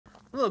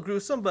A little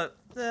gruesome, but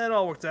it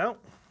all worked out.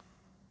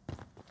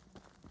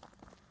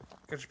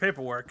 Got your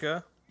paperwork,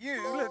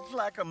 You look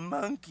like a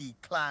monkey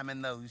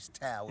climbing those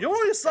towers. You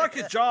want me to suck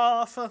your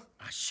jaw off?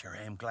 I sure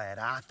am glad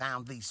I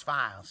found these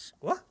files.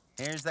 What?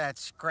 Here's that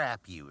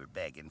scrap you were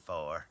begging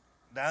for.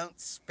 Don't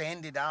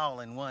spend it all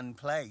in one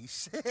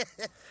place.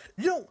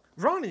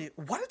 Ronnie,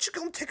 why don't you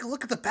go and take a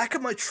look at the back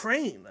of my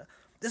train?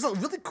 There's a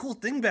really cool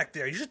thing back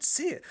there. You should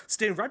see it.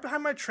 Staying right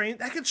behind my train,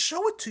 I can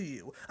show it to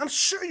you. I'm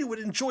sure you would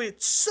enjoy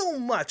it so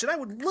much, and I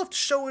would love to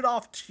show it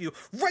off to you,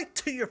 right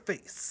to your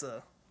face.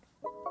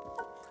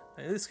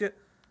 At least get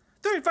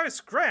 35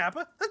 scrap?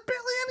 That's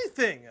barely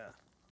anything.